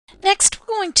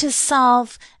going to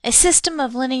solve a system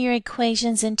of linear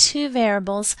equations in two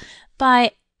variables by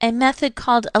a method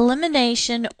called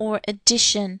elimination or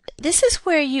addition. This is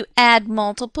where you add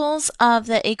multiples of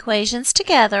the equations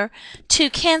together to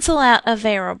cancel out a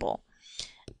variable.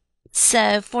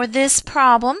 So for this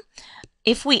problem,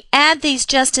 if we add these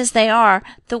just as they are,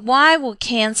 the y will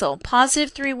cancel.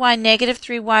 Positive 3y, negative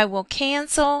 3y will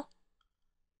cancel.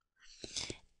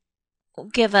 Will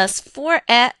give us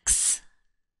 4x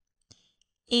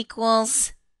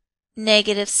equals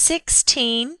negative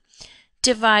 16.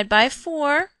 Divide by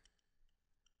 4.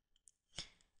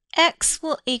 X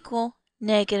will equal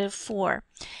negative 4.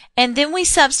 And then we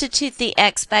substitute the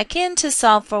x back in to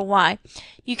solve for y.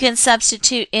 You can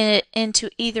substitute it into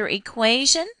either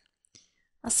equation.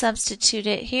 I'll substitute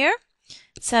it here.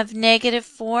 So I have negative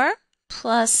 4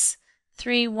 plus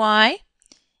 3y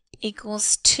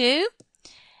equals 2.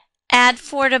 Add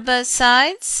 4 to both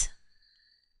sides.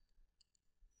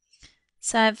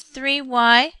 So I have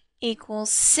 3y equals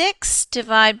 6.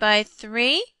 Divide by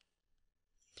 3.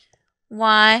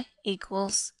 Y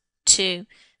equals 2.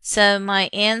 So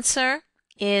my answer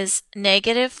is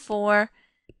negative 4,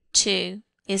 2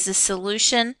 is the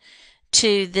solution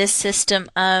to this system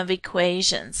of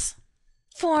equations.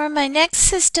 For my next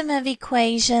system of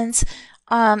equations,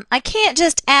 I can't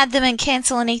just add them and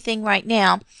cancel anything right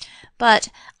now, but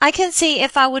I can see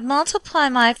if I would multiply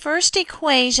my first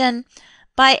equation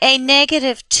by a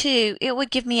negative 2, it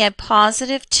would give me a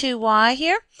positive 2y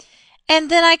here. And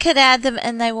then I could add them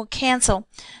and they will cancel.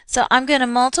 So I'm going to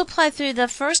multiply through the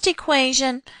first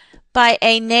equation by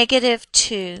a negative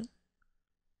 2.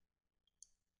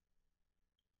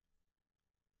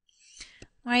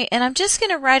 Right, and I'm just going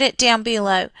to write it down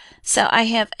below. So I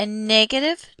have a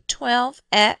negative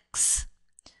 12x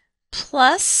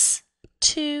plus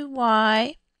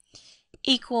 2y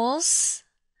equals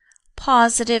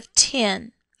positive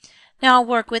 10. Now I'll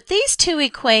work with these two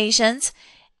equations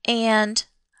and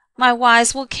my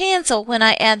y's will cancel when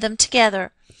I add them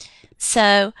together.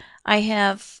 So I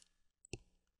have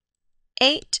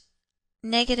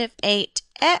negative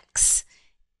 8x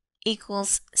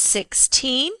equals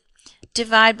 16.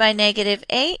 Divide by negative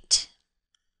 8.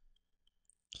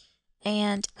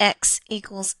 And x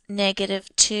equals negative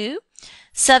 2.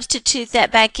 Substitute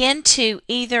that back into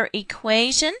either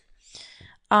equation.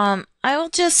 I will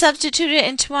just substitute it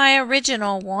into my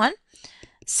original one.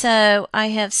 So I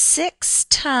have 6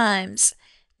 times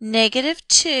negative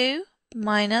 2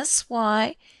 minus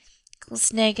y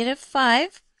equals negative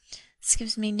 5. This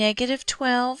gives me negative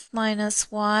 12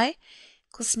 minus y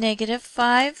equals negative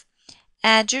 5.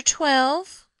 Add your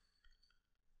 12.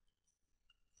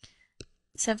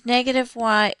 So if negative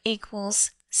y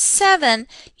equals 7,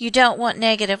 you don't want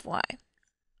negative y.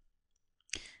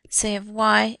 So you have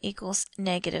y equals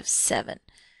negative 7.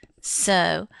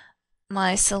 So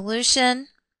my solution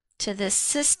to this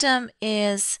system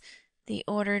is the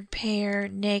ordered pair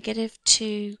negative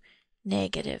 2,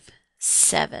 negative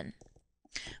 7.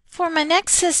 For my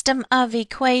next system of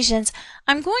equations,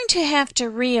 I'm going to have to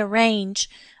rearrange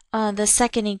the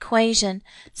second equation.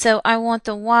 So I want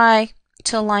the y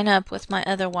to line up with my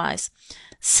other y's.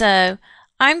 So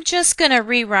I'm just going to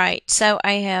rewrite. So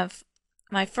I have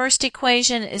my first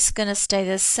equation is going to stay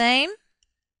the same.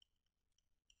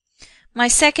 My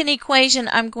second equation,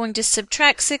 I'm going to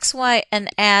subtract 6y and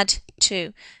add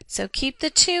 2. So keep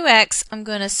the 2x. I'm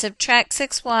going to subtract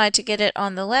 6y to get it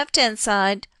on the left-hand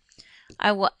side.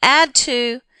 I will add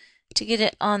 2 to get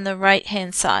it on the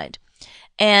right-hand side.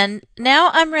 And now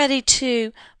I'm ready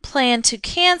to plan to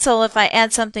cancel if I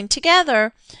add something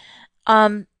together.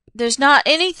 There's not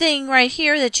anything right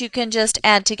here that you can just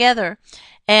add together.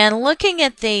 And looking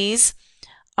at these,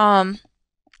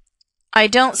 I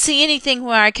don't see anything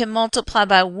where I can multiply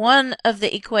by one of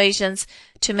the equations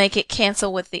to make it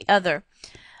cancel with the other.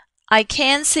 I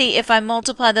can see if I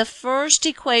multiply the first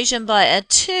equation by a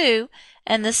 2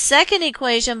 and the second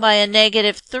equation by a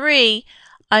negative 3,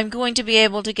 I'm going to be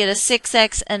able to get a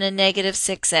 6x and a negative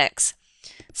 6x.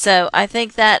 So I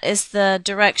think that is the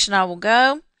direction I will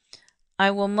go.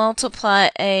 I will multiply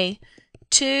a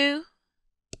 2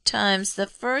 times the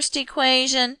first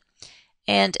equation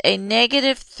and a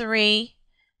negative 3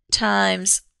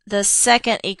 times the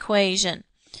second equation.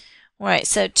 All right,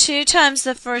 so 2 times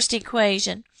the first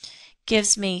equation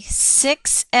gives me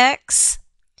 6x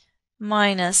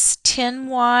minus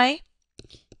 10y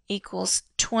equals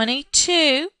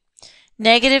 22.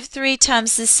 Negative 3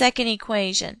 times the second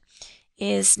equation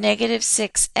is negative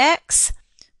 6x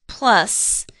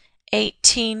plus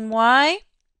 18y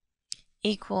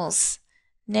equals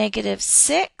negative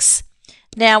 6.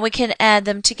 Now we can add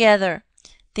them together.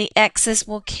 The x's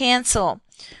will cancel.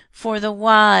 For the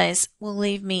y's will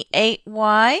leave me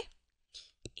 8y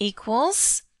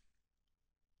equals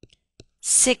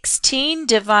 16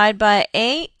 divided by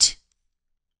 8.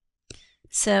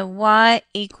 So y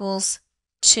equals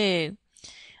 2.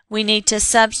 We need to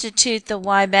substitute the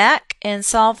y back and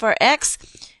solve for x.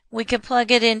 We could plug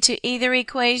it into either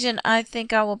equation. I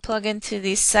think I will plug into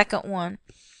the second one.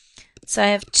 So I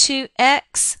have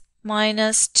 2x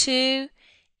minus 2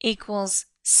 equals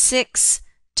 6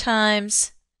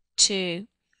 times 2.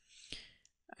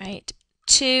 Right.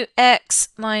 2x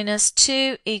minus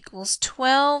 2 equals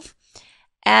 12.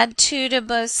 Add 2 to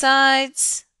both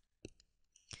sides.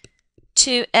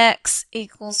 2x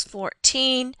equals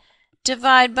 14.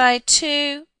 Divide by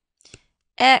 2.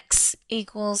 X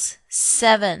equals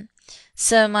 7.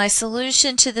 So my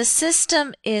solution to the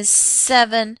system is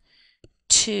 7,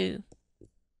 2.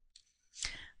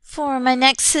 For my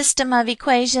next system of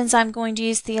equations, I'm going to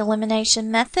use the elimination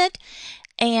method.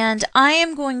 And I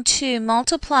am going to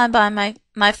multiply by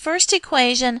my first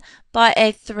equation by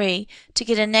a 3 to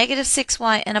get a negative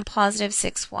 6y and a positive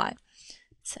 6y.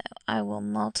 So I will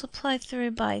multiply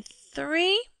through by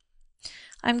 3.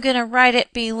 I'm going to write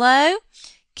it below.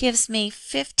 Gives me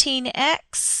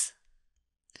 15x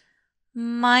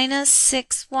minus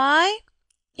 6y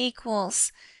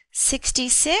equals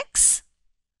 66.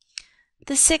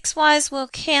 The 6y's will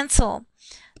cancel.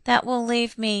 That will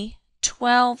leave me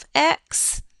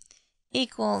 12x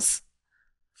equals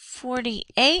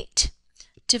 48.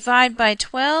 Divide by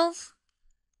 12.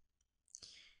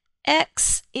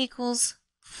 X equals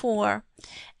 4.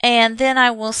 And then I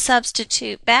will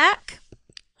substitute back.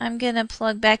 I'm going to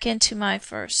plug back into my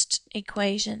first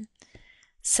equation.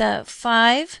 So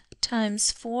 5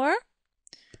 times 4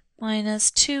 minus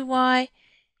 2y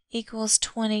equals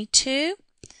 22.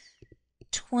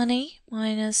 20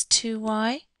 minus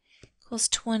 2y equals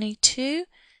 22.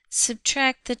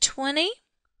 Subtract the 20.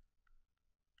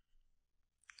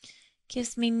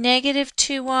 Gives me negative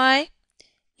 2y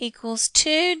equals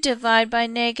 2. Divide by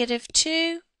negative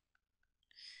 2.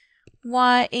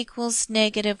 Y equals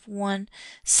negative 1.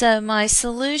 So my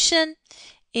solution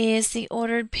is the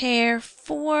ordered pair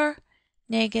 4,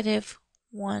 negative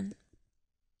 1.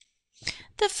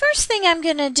 The first thing I'm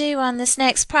going to do on this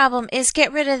next problem is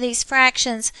get rid of these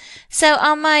fractions. So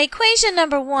on my equation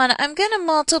number 1, I'm going to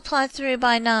multiply through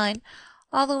by 9,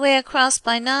 all the way across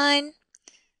by 9.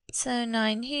 So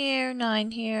 9 here,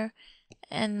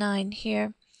 and 9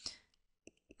 here.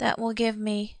 That will give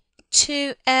me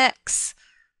 2x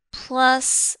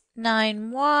plus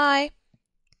 9y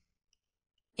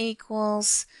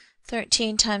equals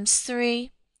 13 times 3,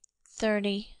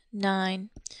 39.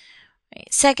 Right.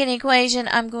 Second equation,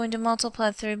 I'm going to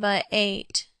multiply through by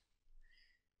 8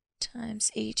 times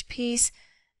each piece.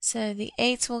 So the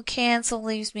 8's will cancel,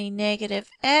 leaves me negative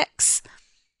x.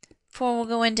 4 will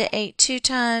go into 8 2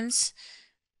 times,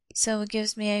 so it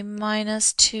gives me a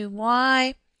minus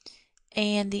 2y.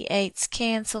 And the 8's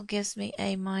cancel, gives me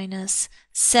a minus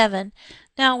 7.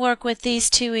 Now work with these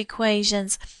two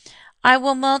equations. I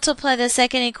will multiply the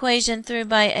second equation through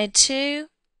by a 2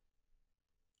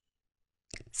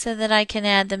 so that I can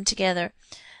add them together.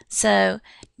 So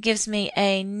it gives me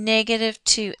a negative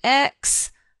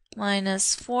 2x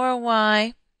minus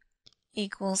 4y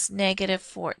equals negative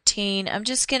 14. I'm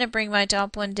just going to bring my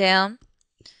top one down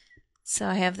so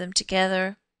I have them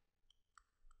together.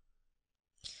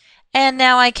 And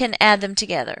now I can add them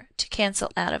together to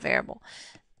cancel out a variable.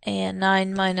 And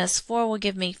 9 minus 4 will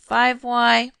give me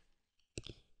 5y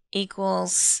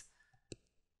equals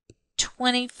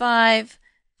 25.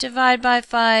 Divide by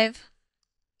 5.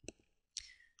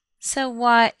 So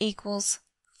y equals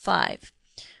 5.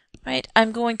 Right?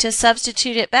 I'm going to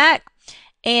substitute it back.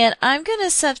 And I'm going to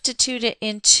substitute it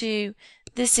into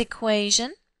this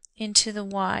equation, into the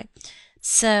y.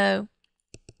 So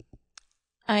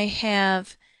I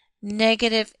have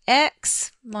negative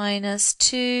x minus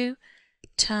 2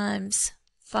 times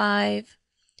 5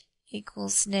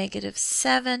 equals negative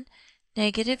 7.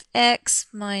 Negative x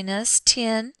minus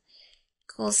 10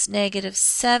 equals negative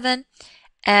 7.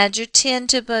 Add your 10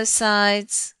 to both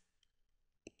sides.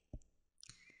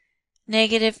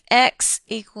 Negative x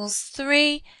equals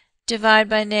 3. Divide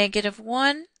by negative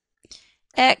 1.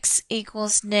 X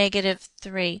equals negative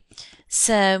 3.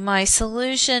 So my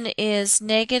solution is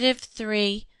negative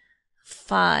 3,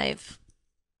 5.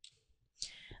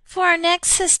 For our next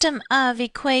system of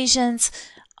equations,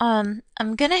 I'm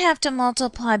going to have to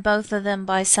multiply both of them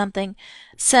by something.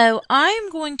 So I'm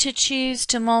going to choose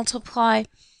to multiply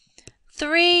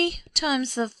 3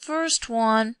 times the first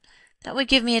one. That would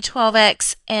give me a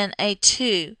 12x, and a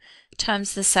 2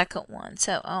 times the second one.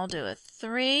 So I'll do a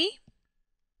 3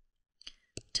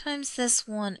 times this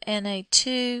one and a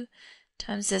 2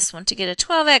 times this one to get a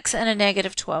 12x and a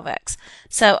negative 12x.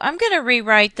 So I'm going to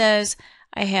rewrite those.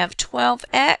 I have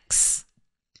 12x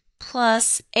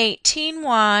plus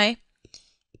 18y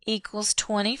equals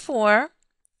 24.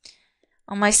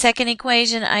 On my second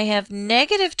equation, I have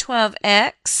negative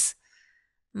 12x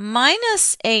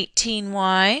minus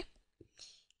 18y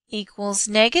equals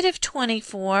negative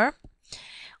 24.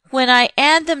 When I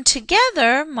add them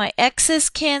together, my x's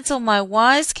cancel, my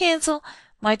y's cancel,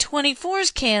 my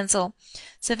 24's cancel.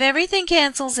 So if everything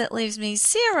cancels, it leaves me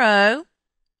 0.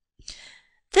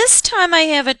 This time I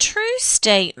have a true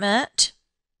statement.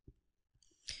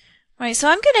 Right, so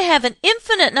I'm going to have an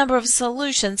infinite number of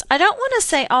solutions. I don't want to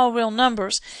say all real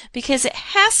numbers because it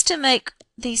has to make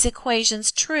these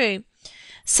equations true.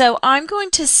 So I'm going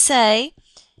to say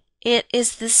it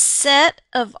is the set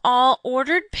of all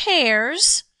ordered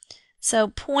pairs, so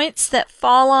points that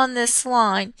fall on this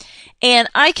line. And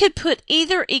I could put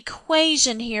either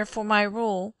equation here for my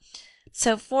rule.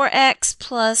 So 4x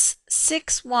plus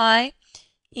 6y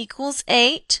equals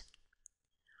 8.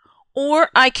 Or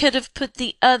I could have put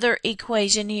the other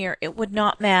equation here. It would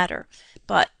not matter.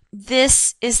 But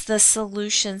this is the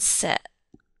solution set.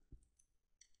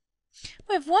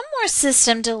 We have one more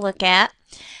system to look at.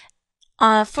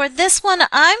 For this one,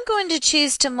 I'm going to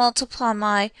choose to multiply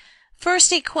my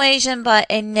first equation by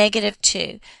a negative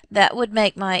 2. That would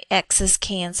make my x's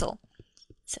cancel.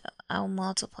 So I'll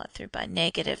multiply through by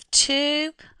negative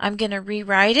 2. I'm going to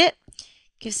rewrite it.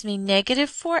 Gives me negative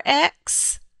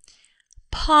 4x.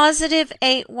 Positive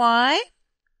 8y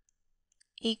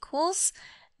equals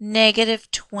negative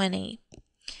 20.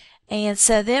 And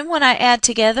so then when I add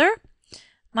together,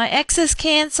 my x's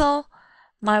cancel,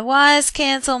 my y's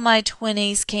cancel, my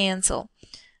 20's cancel.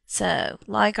 So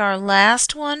like our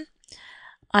last one,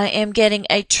 I am getting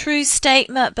a true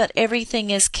statement, but everything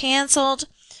is canceled.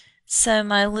 So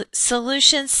my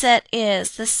solution set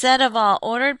is the set of all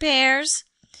ordered pairs,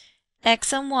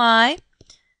 x and y,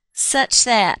 such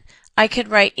that I could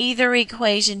write either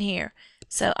equation here.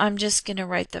 So I'm just going to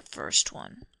write the first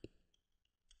one.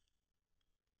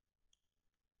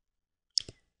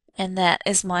 And that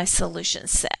is my solution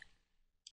set.